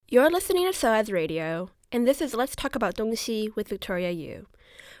You're listening to SOAS Radio, and this is Let's Talk About Dongxi with Victoria Yu,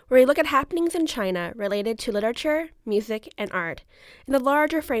 where we look at happenings in China related to literature, music, and art in the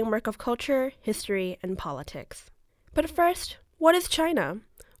larger framework of culture, history, and politics. But first, what is China?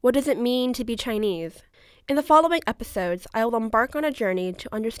 What does it mean to be Chinese? In the following episodes, I will embark on a journey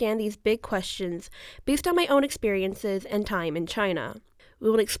to understand these big questions based on my own experiences and time in China. We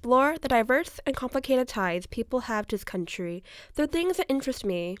will explore the diverse and complicated ties people have to this country through things that interest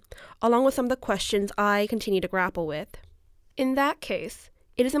me, along with some of the questions I continue to grapple with. In that case,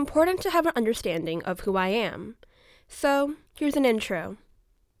 it is important to have an understanding of who I am. So, here's an intro.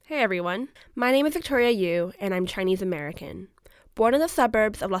 Hey everyone, my name is Victoria Yu, and I'm Chinese American. Born in the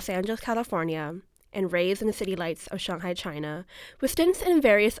suburbs of Los Angeles, California, and raised in the city lights of Shanghai, China, with stints in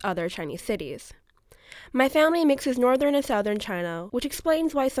various other Chinese cities. My family mixes northern and southern China, which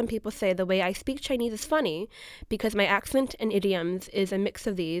explains why some people say the way I speak Chinese is funny, because my accent and idioms is a mix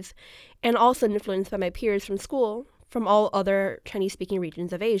of these, and also influenced by my peers from school from all other Chinese-speaking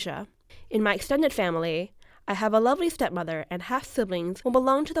regions of Asia. In my extended family, I have a lovely stepmother and half-siblings who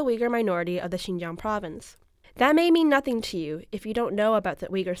belong to the Uyghur minority of the Xinjiang province. That may mean nothing to you if you don't know about the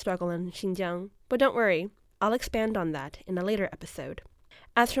Uyghur struggle in Xinjiang, but don't worry, I'll expand on that in a later episode.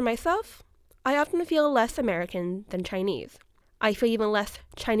 As for myself, I often feel less American than Chinese. I feel even less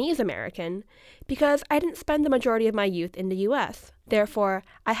Chinese American because I didn't spend the majority of my youth in the US. Therefore,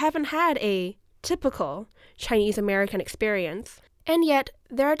 I haven't had a typical Chinese American experience. And yet,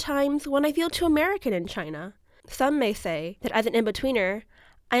 there are times when I feel too American in China. Some may say that as an in-betweener,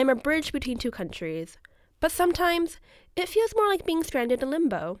 I am a bridge between two countries, but sometimes it feels more like being stranded in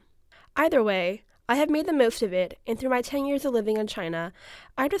limbo. Either way, I have made the most of it, and through my 10 years of living in China,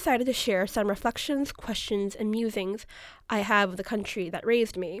 I decided to share some reflections, questions, and musings I have of the country that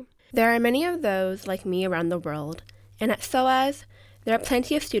raised me. There are many of those like me around the world, and at SOAS, there are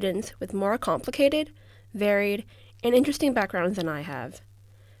plenty of students with more complicated, varied, and interesting backgrounds than I have.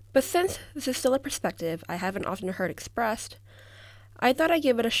 But since this is still a perspective I haven't often heard expressed, I thought I'd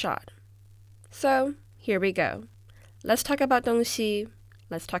give it a shot. So, here we go. Let's talk about Dongxi.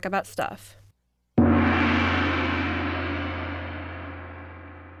 Let's talk about stuff.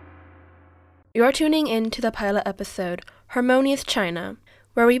 You're tuning in to the pilot episode, Harmonious China,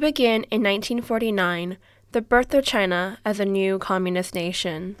 where we begin in 1949, the birth of China as a new communist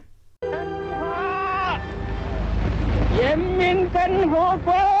nation.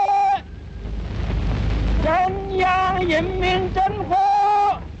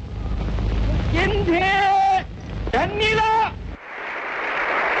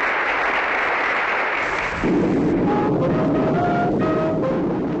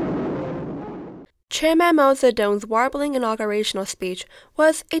 Chairman Mao Zedong's warbling inaugurational speech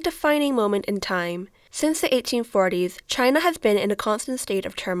was a defining moment in time. Since the 1840s, China has been in a constant state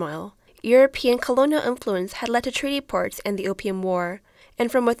of turmoil. European colonial influence had led to treaty ports and the Opium War,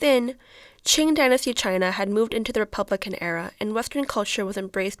 and from within, Qing dynasty China had moved into the Republican era, and Western culture was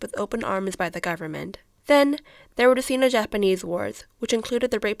embraced with open arms by the government. Then, there were the Sino-Japanese Wars, which included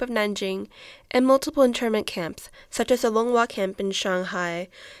the rape of Nanjing and multiple internment camps, such as the Longhua Camp in Shanghai,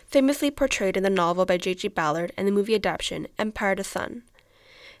 famously portrayed in the novel by J.G. Ballard and the movie adaptation Empire the Sun.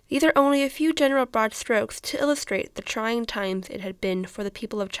 These are only a few general broad strokes to illustrate the trying times it had been for the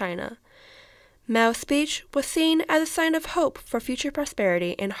people of China. Mao's speech was seen as a sign of hope for future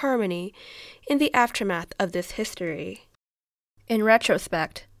prosperity and harmony in the aftermath of this history. In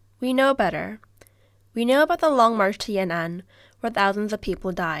retrospect, we know better. We know about the Long March to Yan'an, where thousands of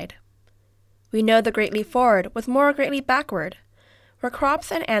people died. We know the Great Leap Forward was more greatly backward, where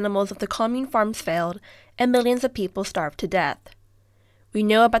crops and animals of the commune farms failed and millions of people starved to death. We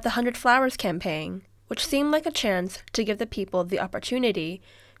know about the 100 Flowers campaign, which seemed like a chance to give the people the opportunity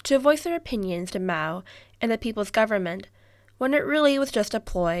to voice their opinions to Mao and the people's government, when it really was just a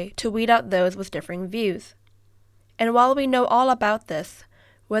ploy to weed out those with differing views. And while we know all about this,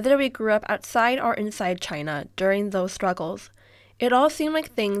 whether we grew up outside or inside China during those struggles, it all seemed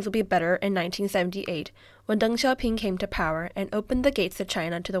like things would be better in 1978 when Deng Xiaoping came to power and opened the gates of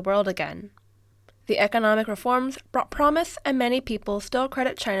China to the world again. The economic reforms brought promise, and many people still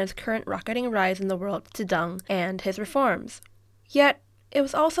credit China's current rocketing rise in the world to Deng and his reforms. Yet, it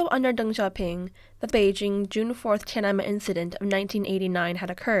was also under Deng Xiaoping that the Beijing June 4th Tiananmen incident of 1989 had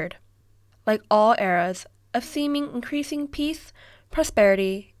occurred. Like all eras of seeming increasing peace,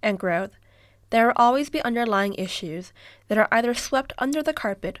 prosperity, and growth, there will always be underlying issues that are either swept under the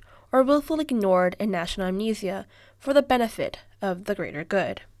carpet or willfully ignored in national amnesia for the benefit of the greater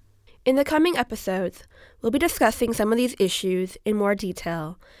good. In the coming episodes, we'll be discussing some of these issues in more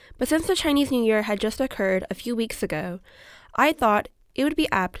detail, but since the Chinese New Year had just occurred a few weeks ago, I thought it would be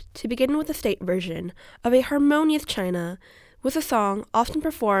apt to begin with the state version of A Harmonious China, with a song often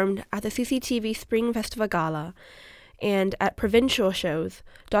performed at the CCTV Spring Festival Gala and at provincial shows,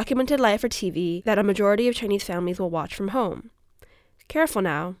 documented live for TV that a majority of Chinese families will watch from home. Careful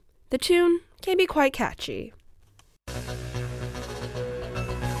now, the tune can be quite catchy.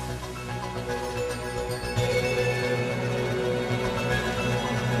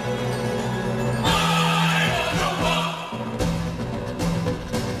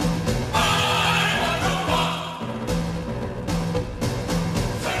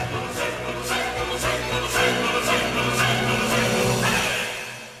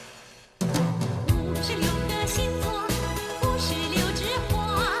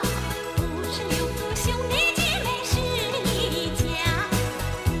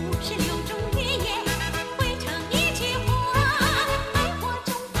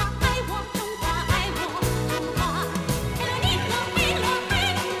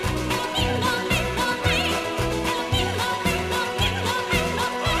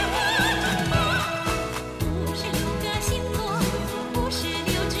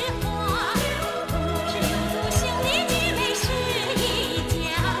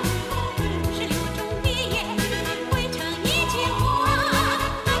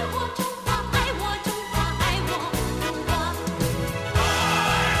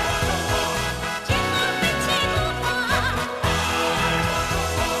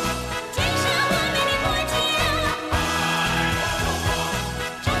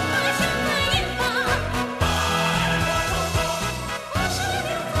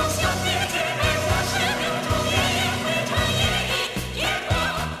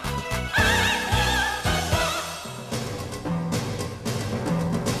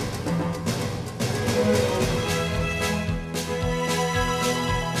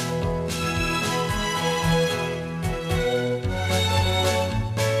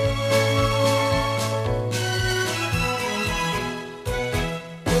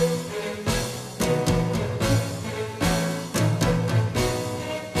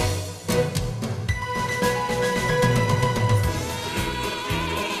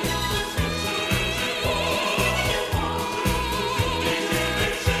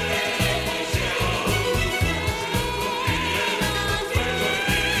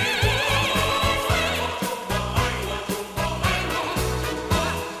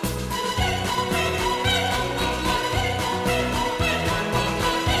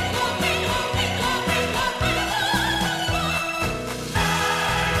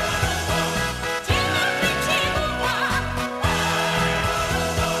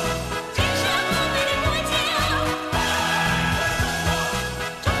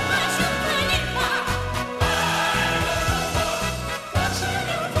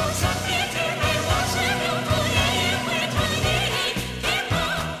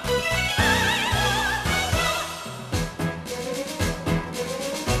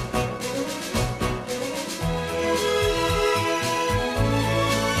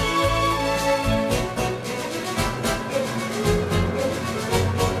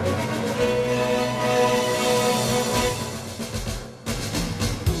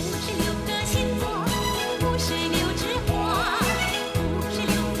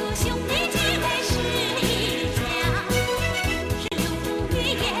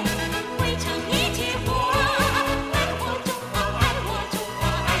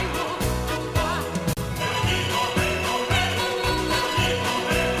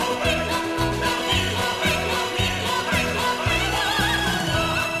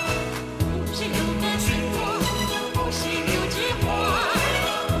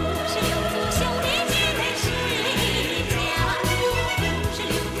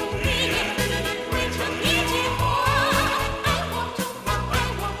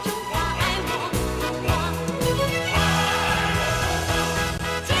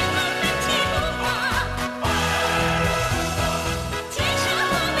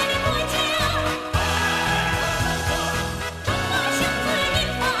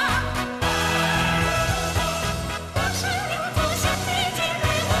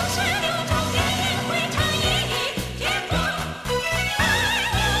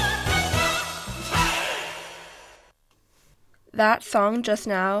 That song just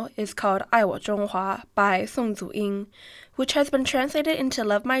now is called 爱我中华 by Song Zuying, which has been translated into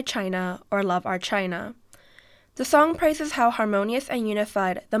Love My China or Love Our China. The song praises how harmonious and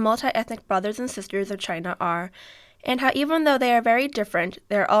unified the multi-ethnic brothers and sisters of China are, and how even though they are very different,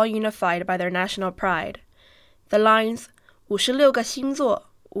 they are all unified by their national pride. The lines 56个星座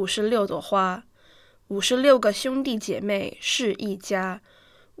56朵花56个兄弟姐妹是一家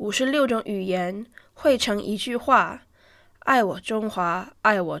56种语言汇成一句话爱我中华，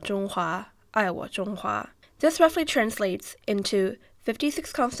爱我中华，爱我中华. This roughly translates into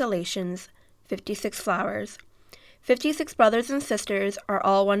 56 constellations, 56 flowers. 56 brothers and sisters are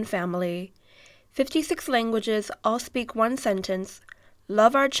all one family. 56 languages all speak one sentence.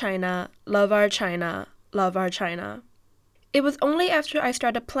 Love our China, love our China, love our China. It was only after I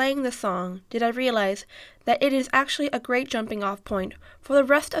started playing the song did I realize that it is actually a great jumping off point for the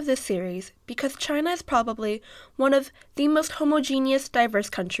rest of this series because China is probably one of the most homogeneous, diverse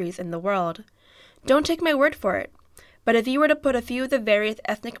countries in the world. Don't take my word for it, but if you were to put a few of the various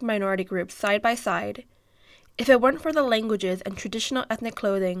ethnic minority groups side by side, if it weren't for the languages and traditional ethnic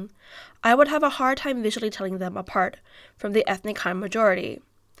clothing, I would have a hard time visually telling them apart from the ethnic Han majority.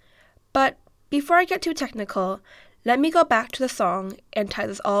 But before I get too technical, let me go back to the song and tie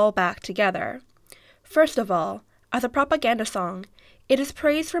this all back together. First of all, as a propaganda song, it is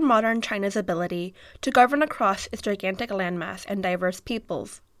praise for modern China's ability to govern across its gigantic landmass and diverse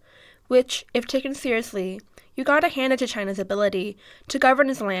peoples, which, if taken seriously, you gotta hand it to China's ability to govern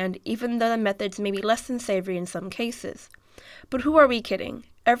its land even though the methods may be less than savory in some cases. But who are we kidding?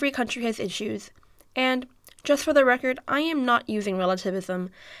 Every country has issues, and just for the record, I am not using relativism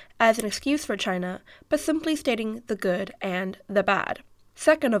as an excuse for China, but simply stating the good and the bad.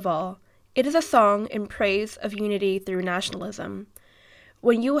 Second of all, it is a song in praise of unity through nationalism.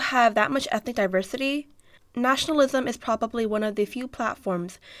 When you have that much ethnic diversity, nationalism is probably one of the few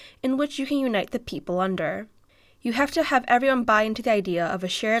platforms in which you can unite the people under. You have to have everyone buy into the idea of a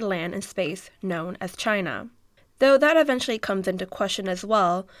shared land and space known as China. Though that eventually comes into question as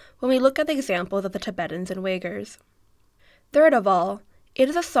well when we look at the examples of the Tibetans and Uyghurs. Third of all, it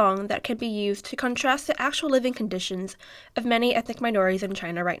is a song that can be used to contrast the actual living conditions of many ethnic minorities in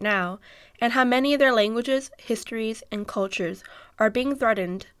China right now, and how many of their languages, histories, and cultures are being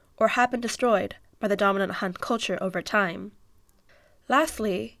threatened or have been destroyed by the dominant Han culture over time.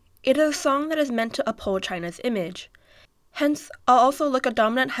 Lastly, it is a song that is meant to uphold China's image. Hence, I'll also look at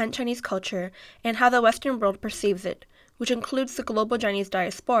dominant Han Chinese culture and how the Western world perceives it, which includes the global Chinese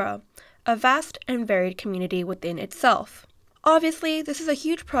diaspora, a vast and varied community within itself. Obviously, this is a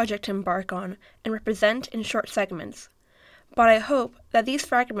huge project to embark on and represent in short segments, but I hope that these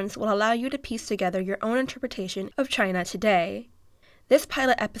fragments will allow you to piece together your own interpretation of China today. This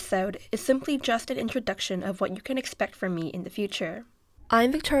pilot episode is simply just an introduction of what you can expect from me in the future.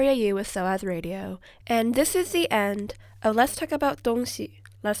 I'm Victoria Yu with SOAS Radio, and this is the end of Let's Talk About 东西,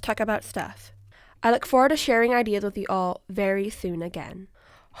 Let's Talk About Stuff. I look forward to sharing ideas with you all very soon again.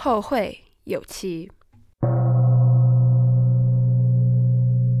 后会有期